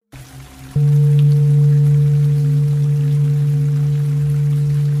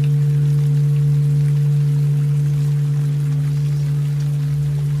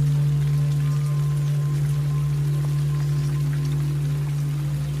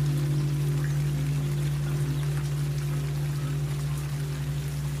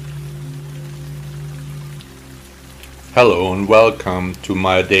Hello and welcome to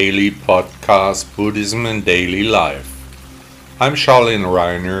my daily podcast, Buddhism and Daily Life. I'm Charlene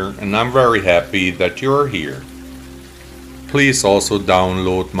Reiner and I'm very happy that you are here. Please also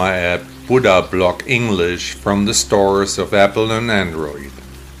download my app Buddha Blog English from the stores of Apple and Android.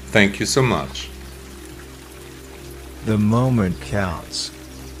 Thank you so much. The moment counts.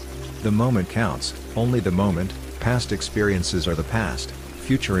 The moment counts, only the moment. Past experiences are the past,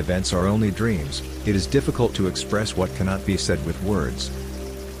 future events are only dreams. It is difficult to express what cannot be said with words.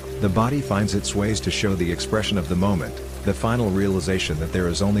 The body finds its ways to show the expression of the moment, the final realization that there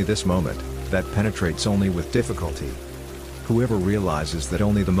is only this moment, that penetrates only with difficulty. Whoever realizes that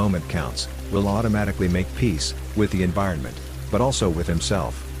only the moment counts, will automatically make peace, with the environment, but also with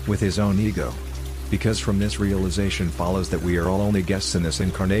himself, with his own ego. Because from this realization follows that we are all only guests in this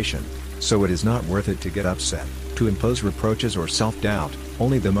incarnation, so it is not worth it to get upset, to impose reproaches or self-doubt.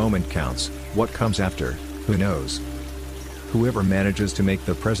 Only the moment counts. What comes after, who knows? Whoever manages to make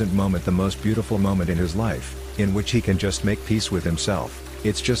the present moment the most beautiful moment in his life, in which he can just make peace with himself,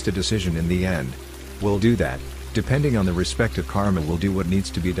 it's just a decision in the end. Will do that, depending on the respective karma, will do what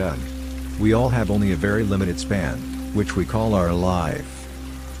needs to be done. We all have only a very limited span, which we call our life.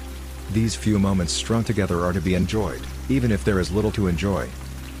 These few moments strung together are to be enjoyed, even if there is little to enjoy.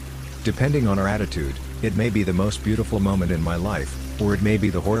 Depending on our attitude, it may be the most beautiful moment in my life, or it may be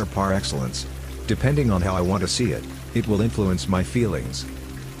the horror par excellence. Depending on how I want to see it, it will influence my feelings.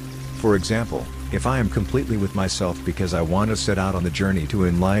 For example, if I am completely with myself because I want to set out on the journey to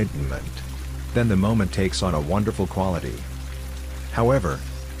enlightenment, then the moment takes on a wonderful quality. However,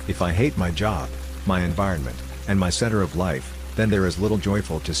 if I hate my job, my environment, and my center of life, then there is little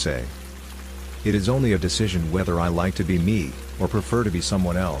joyful to say. It is only a decision whether I like to be me, or prefer to be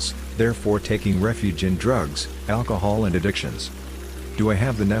someone else, therefore taking refuge in drugs, alcohol and addictions. Do I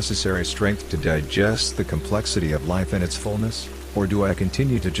have the necessary strength to digest the complexity of life and its fullness, or do I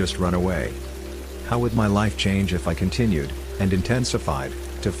continue to just run away? How would my life change if I continued, and intensified,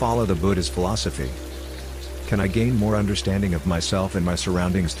 to follow the Buddha's philosophy? Can I gain more understanding of myself and my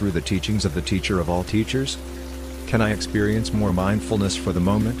surroundings through the teachings of the teacher of all teachers? Can I experience more mindfulness for the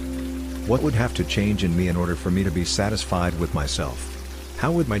moment? What would have to change in me in order for me to be satisfied with myself?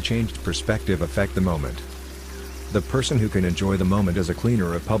 How would my changed perspective affect the moment? The person who can enjoy the moment as a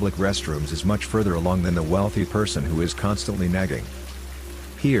cleaner of public restrooms is much further along than the wealthy person who is constantly nagging.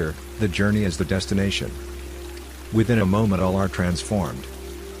 Here, the journey is the destination. Within a moment all are transformed.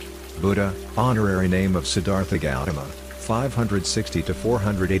 Buddha, honorary name of Siddhartha Gautama, 560 to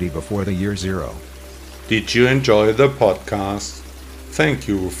 480 before the year 0. Did you enjoy the podcast? Thank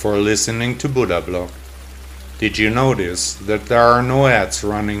you for listening to Buddha Blog. Did you notice that there are no ads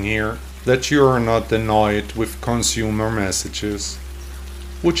running here? That you are not annoyed with consumer messages?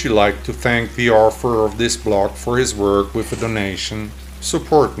 Would you like to thank the author of this blog for his work with a donation?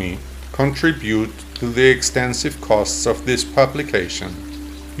 Support me, contribute to the extensive costs of this publication.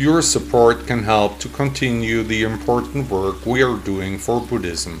 Your support can help to continue the important work we are doing for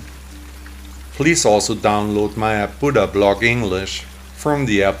Buddhism. Please also download my app Buddha Blog English from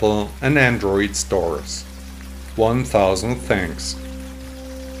the Apple and Android stores. 1000 thanks.